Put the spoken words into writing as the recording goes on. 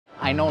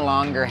I no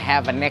longer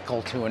have a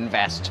nickel to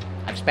invest.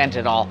 I've spent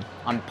it all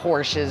on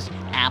Porsches,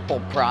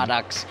 Apple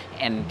products,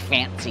 and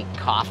fancy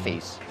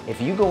coffees.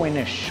 If you go in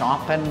a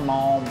shopping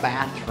mall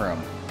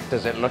bathroom,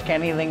 does it look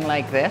anything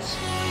like this?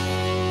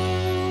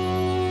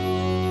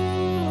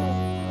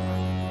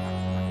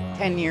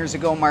 10 years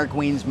ago, Mark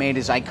Wiens made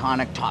his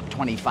iconic top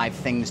 25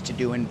 things to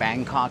do in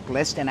Bangkok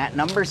list, and at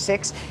number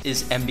 6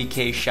 is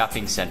MBK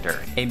Shopping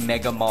Center, a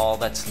mega mall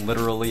that's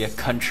literally a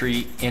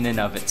country in and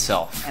of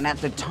itself. And at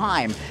the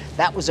time,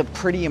 that was a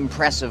pretty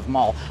impressive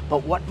mall.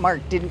 But what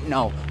Mark didn't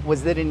know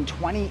was that in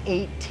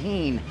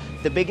 2018,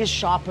 the biggest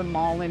shopping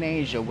mall in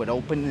Asia would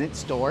open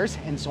its doors.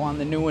 And so on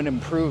the new and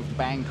improved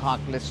Bangkok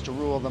list to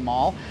rule them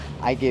all,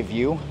 I give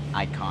you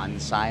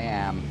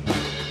IconSiam.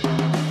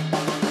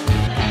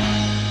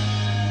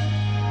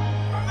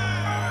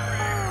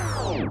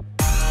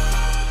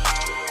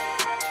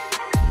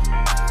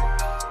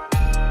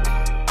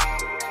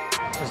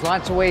 There's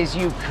lots of ways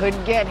you could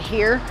get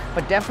here,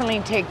 but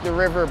definitely take the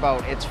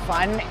riverboat. It's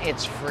fun,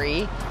 it's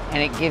free, and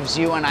it gives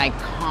you an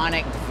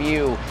iconic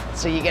view,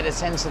 so you get a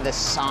sense of the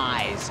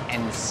size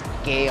and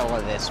scale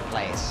of this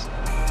place.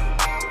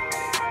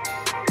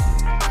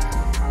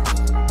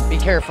 Be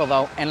careful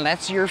though,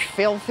 unless you're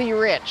filthy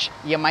rich,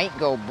 you might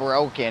go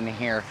broke in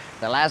here.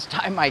 The last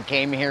time I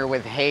came here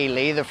with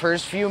Haley, the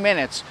first few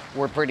minutes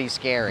were pretty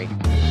scary.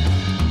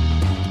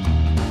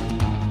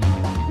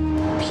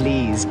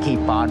 Please keep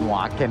on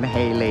walking,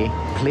 Haley.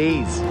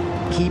 Please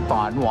keep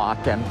on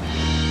walking.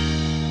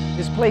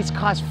 This place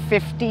cost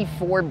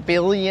 54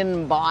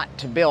 billion baht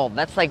to build.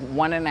 That's like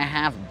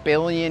 $1.5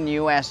 billion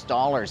US.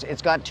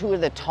 It's got 2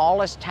 of the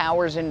tallest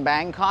towers in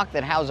Bangkok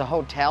that house a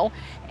hotel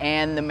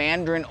and the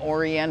Mandarin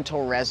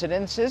Oriental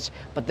residences.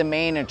 But the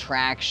main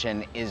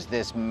attraction is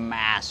this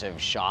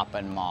massive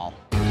shopping mall.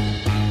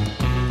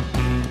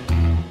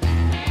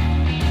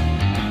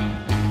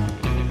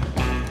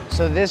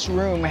 So this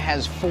room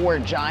has 4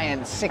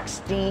 giant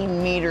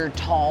 16-meter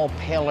tall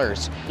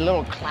pillars, a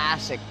little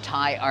classic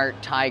Thai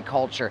art, Thai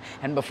culture.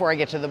 And before I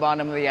get to the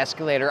bottom of the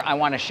escalator, I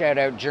want to shout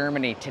out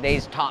Germany,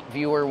 today's top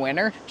viewer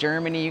winner.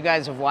 Germany, you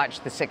guys have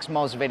watched the 6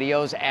 most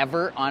videos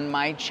ever on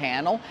my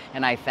channel,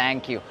 and I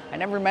thank you. I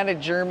never met a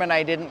German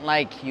I didn't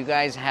like. You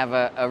guys have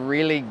a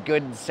really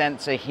good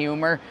sense of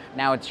humor.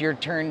 Now it's your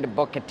turn to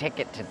book a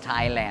ticket to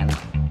Thailand.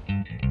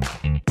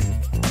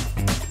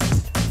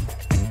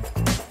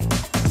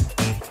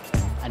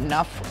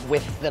 Enough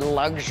with the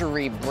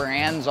luxury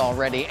brands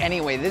already.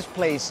 Anyway, this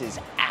place is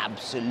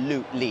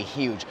absolutely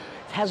huge.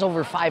 It has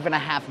over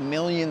 5.5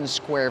 million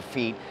square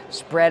feet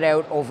spread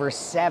out over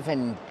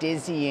 7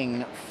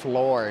 dizzying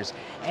floors.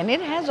 And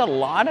it has a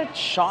lot of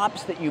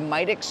shops that you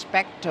might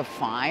expect to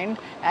find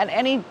at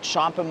any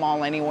shopping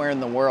mall anywhere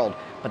in the world.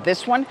 But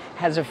this one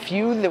has a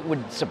few that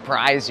would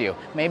surprise you,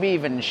 maybe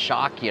even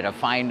shock you to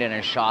find in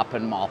a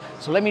shopping mall.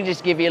 So let me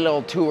just give you a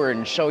little tour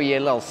and show you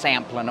a little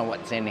sampling of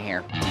what's in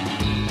here.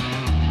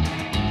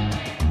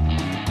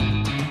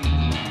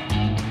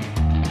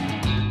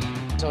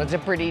 So it's a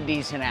pretty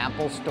decent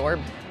Apple store,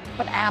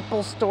 but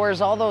Apple stores,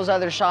 all those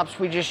other shops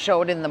we just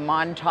showed in the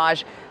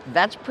montage,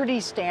 that's pretty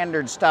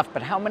standard stuff.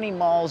 But how many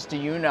malls do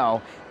you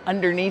know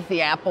underneath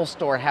the Apple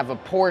store have a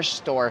Porsche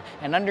store,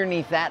 and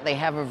underneath that they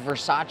have a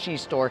Versace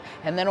store,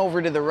 and then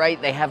over to the right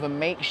they have a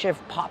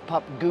makeshift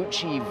pop-up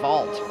Gucci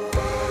vault.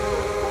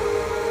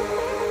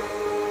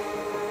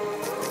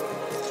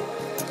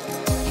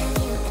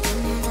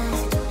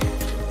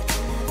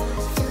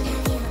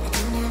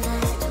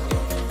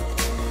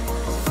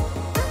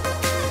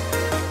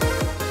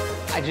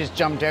 I just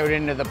jumped out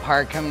into the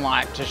parking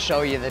lot to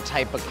show you the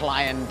type of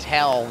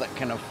clientele that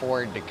can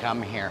afford to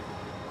come here.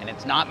 And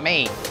it's not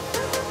me.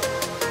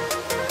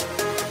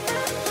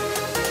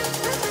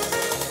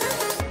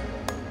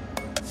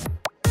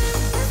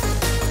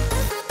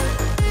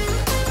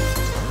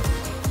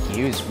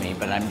 Excuse me,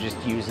 but I'm just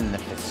using the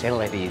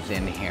facilities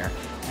in here.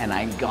 And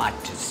I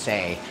got to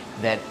say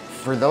that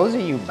for those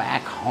of you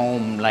back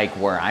home, like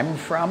where I'm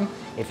from,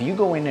 if you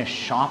go in a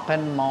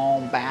shopping mall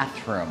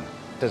bathroom,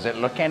 does it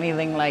look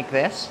anything like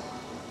this?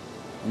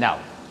 No,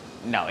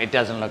 it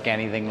doesn't look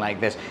anything like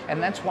this.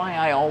 And that's why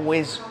I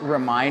always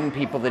remind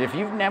people that if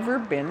you've never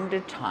been to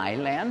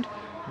Thailand,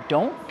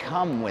 don't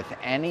come with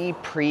any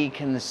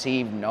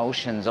preconceived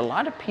notions. A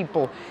lot of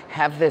people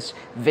have this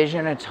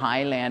vision of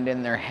Thailand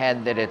in their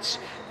head that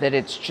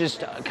it's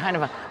just kind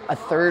of a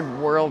third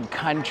world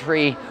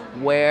country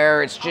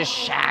where it's just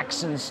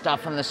shacks and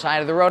stuff on the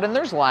side of the road, and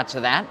there's lots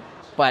of that.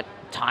 But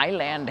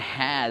Thailand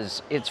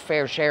has its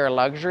fair share of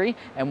luxury,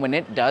 and when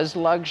it does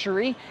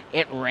luxury,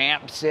 it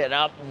ramps it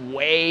up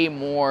way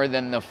more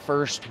than the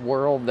first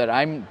world that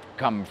I'm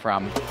come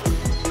from.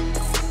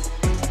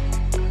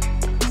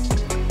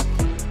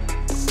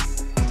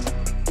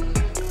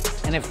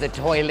 And if the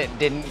toilet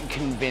didn't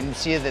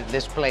convince you that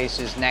this place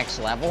is next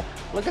level,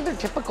 look at their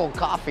typical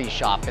coffee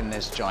shop in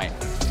this joint.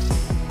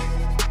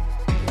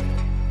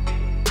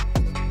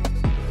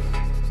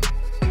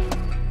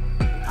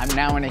 I'm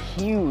now in a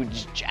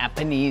huge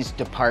Japanese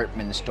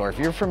department store. If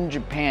you're from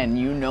Japan,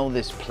 you know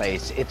this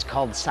place. It's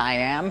called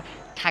Siam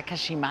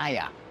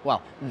Takashimaya.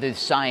 well, the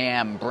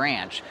Siam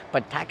branch,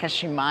 but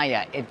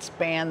Takashimaya, it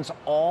spans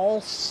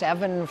all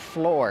 7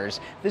 floors.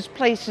 This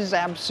place is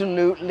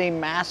absolutely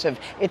massive.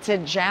 It's a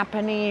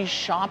Japanese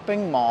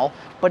shopping mall,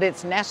 but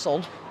it's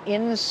nestled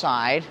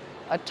inside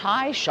a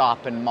Thai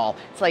shopping mall.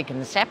 It's like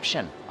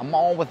Inception, a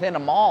mall within a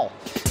mall.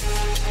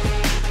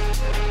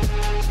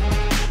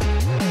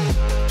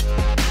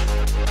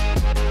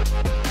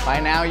 By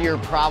now you're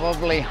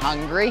probably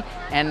hungry,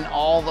 and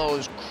all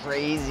those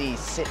crazy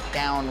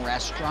sit-down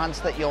restaurants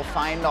that you'll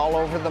find all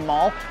over the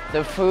mall,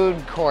 the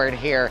food court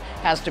here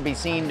has to be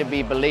seen to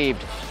be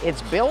believed.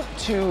 It's built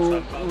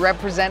to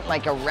represent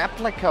like a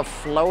replica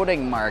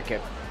floating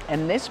market,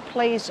 and this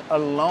place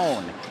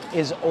alone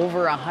is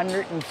over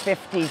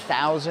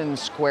 150,000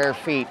 square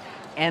feet.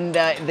 And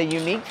the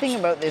unique thing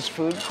about this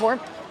food court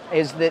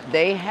is that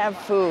they have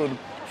food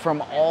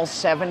from all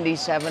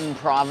 77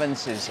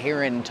 provinces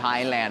here in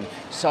Thailand.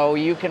 So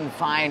you can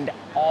find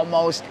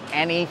almost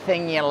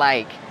anything you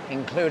like,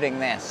 including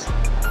this.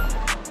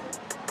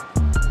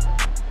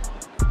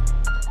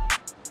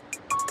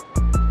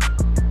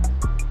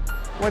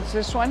 What's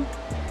this one?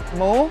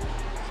 Moo?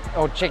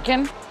 Oh,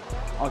 chicken?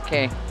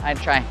 Okay, I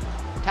try.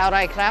 Thao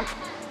Rai Krab?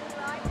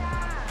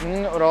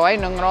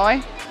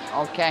 100.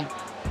 Okay.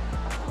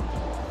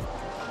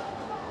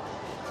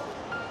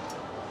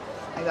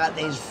 I got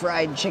these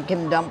fried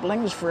chicken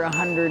dumplings for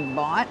 100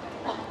 baht.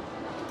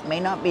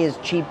 May not be as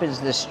cheap as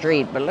the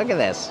street, but look at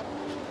this.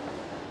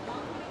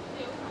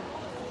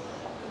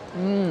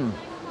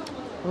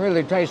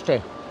 Really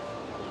tasty.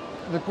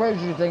 The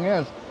crazy thing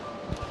is,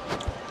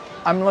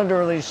 I'm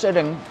literally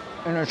sitting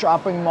in a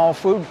shopping mall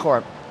food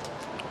court.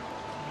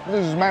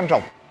 This is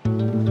mental.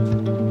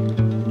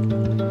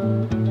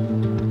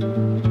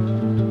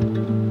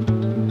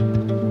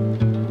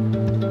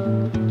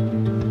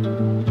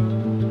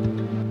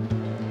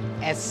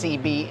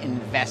 SCB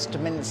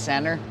Investment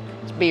Center.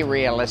 Let's be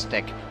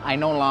realistic. I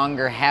no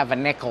longer have a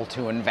nickel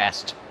to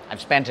invest.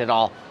 I've spent it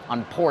all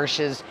on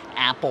Porsches,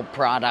 Apple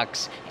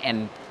products,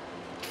 and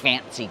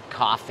fancy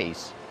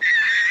coffees.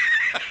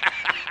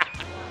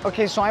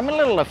 Okay, so I'm a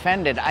little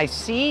offended. I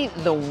see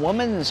the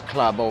Women's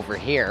Club over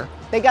here.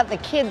 They got the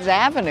Kids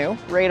Avenue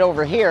right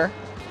over here.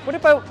 What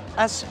about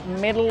us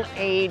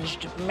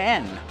middle-aged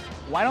men?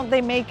 Why don't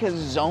they make a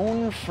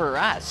zone for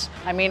us?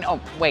 I mean, oh,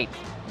 wait,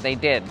 they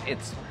did.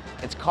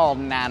 It's called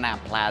Nana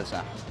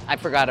Plaza. I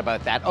forgot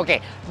about that.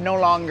 Okay, no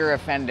longer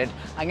offended.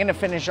 I'm gonna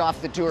finish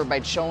off the tour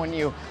by showing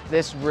you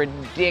this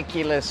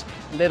ridiculous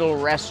little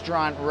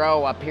restaurant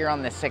row up here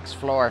on the 6th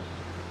floor.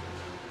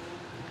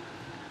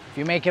 If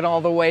you make it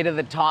all the way to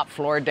the top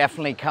floor,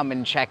 definitely come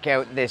and check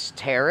out this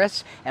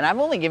terrace. And I've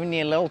only given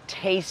you a little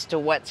taste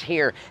of what's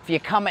here. If you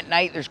come at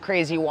night, there's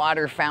crazy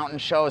water fountain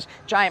shows,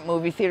 giant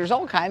movie theaters,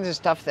 all kinds of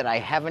stuff that I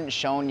haven't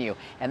shown you.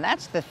 And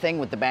that's the thing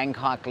with the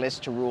Bangkok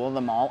list to rule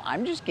them all.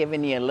 I'm just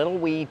giving you a little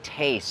wee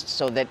taste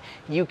so that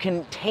you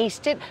can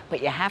taste it,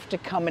 but you have to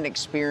come and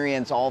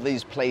experience all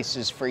these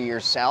places for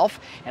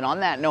yourself. And on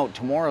that note,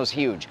 tomorrow's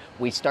huge.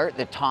 We start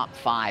the top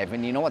 5,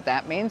 and you know what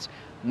that means?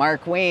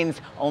 Mark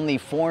Wiens, only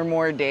 4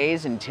 more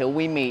days until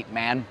we meet,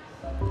 man.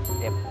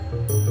 Yep.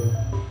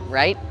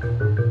 Right?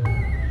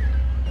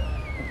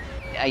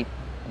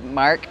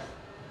 Mark?